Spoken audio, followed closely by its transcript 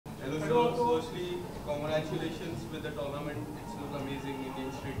congratulations with the tournament. It's look amazing.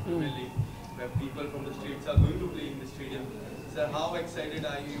 Indian State Premier League, where people from the states are going to play in the stadium. Sir, how excited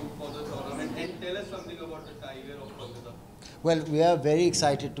are you for the tournament? And tell us something about the Tiger of Kolkata. Well, we are very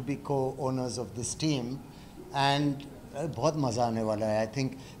excited to be co-owners of this team, and बहुत मज़ा आने वाला है. I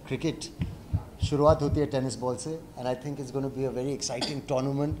think cricket शुरुआत होती है tennis ball से, and I think it's going to be a very exciting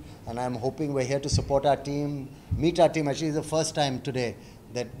tournament. And I'm hoping we're here to support our team, meet our team. Actually, it's the first time today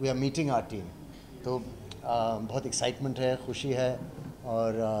that we are meeting our team. तो बहुत excitement है, खुशी है,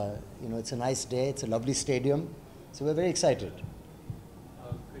 और you know, it's a nice day. It's a lovely stadium, so we're very excited.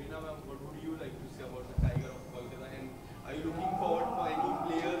 Kareena ma'am, what would you like to say about the Tiger of Kolkata? And are you looking forward for any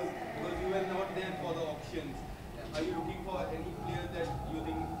players, because you were not there for the auctions? Are you looking for any players that you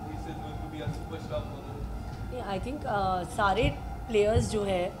think this is going to be a superstar for them? Yeah, I think सारे players जो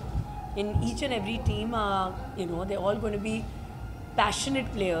है in each and every team, you know, they're all going to be passionate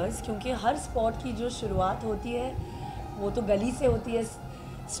players, क्योंकि हर sport की जो शुरुआत होती है वो तो गली से होती है,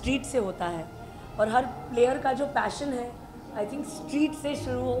 street से होता है, और हर player का जो passion है I think street से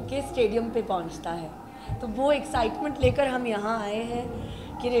शुरू होके stadium पे पहुंचता है. तो वो excitement लेकर हम यहाँ आए हैं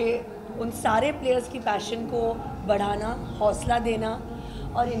कि उन सारे players की passion को बढ़ाना, हौसला देना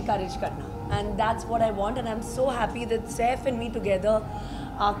और encourage करना. And that's what I want, and I'm so happy that Saif and me together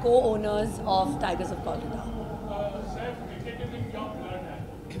are co-owners of Tigers of Kolkata. Saif, cricket is in your blood,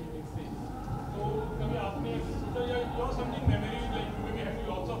 so कभी आपने सोचा या you're something memories, like you maybe have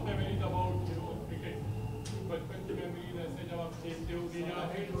lots of memories about, you know, cricket, बचपन की memories ऐसे जब आप खेलते हो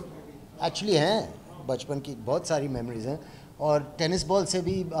या Actually हैं, बचपन की बहुत सारी memories हैं, और tennis ball से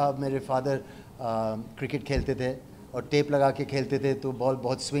भी मेरे father cricket खेलते थे और टेप लगा के खेलते थे, तो बॉल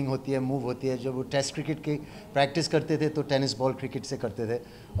बहुत स्विंग होती है, मूव होती है. जब वो टेस्ट क्रिकेट की प्रैक्टिस करते थे तो टेनिस बॉल क्रिकेट से करते थे,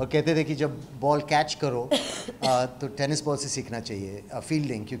 और कहते थे कि जब बॉल कैच करो तो टेनिस बॉल से सीखना चाहिए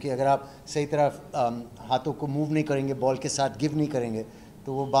फील्डिंग, क्योंकि अगर आप सही तरह हाथों को मूव नहीं करेंगे, बॉल के साथ गिव नहीं करेंगे,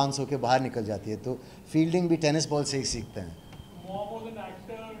 तो वो बाउंस होकर बाहर निकल जाती है. तो फील्डिंग भी टेनिस बॉल से ही सीखते हैं.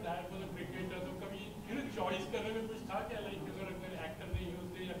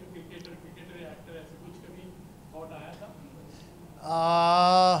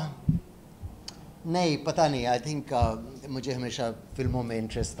 नहीं, पता नहीं. आई थिंक मुझे हमेशा फिल्मों में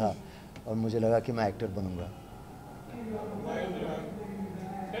इंटरेस्ट था और मुझे लगा कि मैं एक्टर बनूंगा.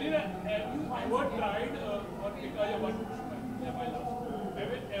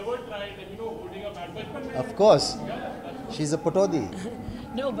 Of course, she's a Patodi.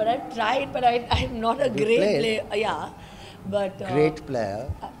 No, but I've tried, but I'm not a great player. Yeah, but great player.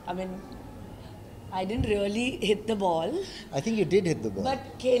 I mean, I didn't really hit the ball. I think you did hit the ball. But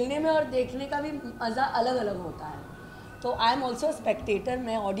खेलने में और देखने का भी मज़ा अलग-अलग होता है. तो I am also a spectator.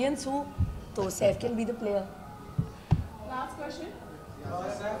 मैं audience हूँ, तो Saif can be the player. Last question.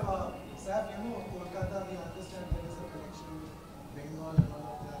 Saif, you know, Kolkata, we understand there is a connection with Bengal and all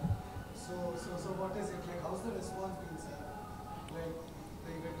of that. So what is it like? How's the response been, sir? Like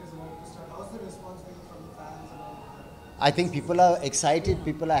the event is about to start. How's the response been from the fans and all of that? I think people are excited,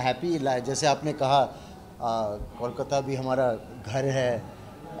 people are happy. जैसे आपने कहा, कोलकाता भी हमारा घर है,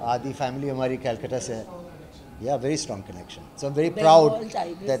 आदि family हमारी कलकत्ता से है. Yeah, very strong connection. So I'm very proud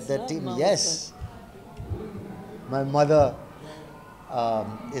that the team. Yes, my mother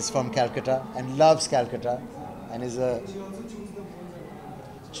is from Calcutta and loves Calcutta, and is a.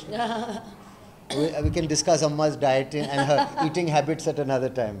 We can discuss Amma's diet and her eating habits at another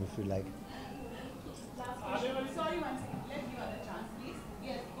time if you like.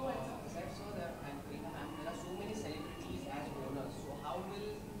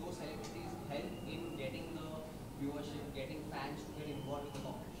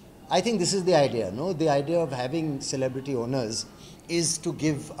 I think this is the idea, no? The idea of having celebrity owners is to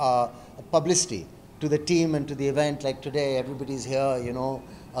give publicity to the team and to the event. Like today, everybody's here, you know,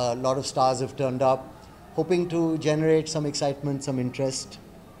 a lot of stars have turned up, hoping to generate some excitement, some interest.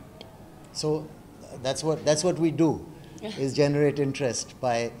 So that's what we do, is generate interest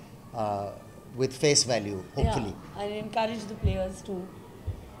by with face value, hopefully. Yeah, and encourage the players to,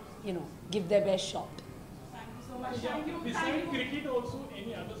 you know, give their best shot. Thank you. Besides cricket, also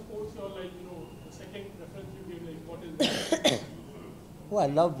any other sports you're like, you know, the second preference you give, like what is that? Oh, I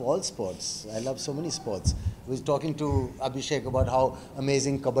love all sports. I love so many sports. I was talking to Abhishek about how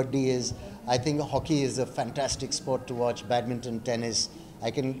amazing kabaddi is. I think hockey is a fantastic sport to watch. Badminton, tennis.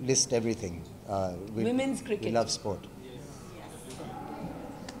 I can list everything. Women's cricket. We love sport.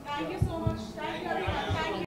 Thank you so much. Thank you.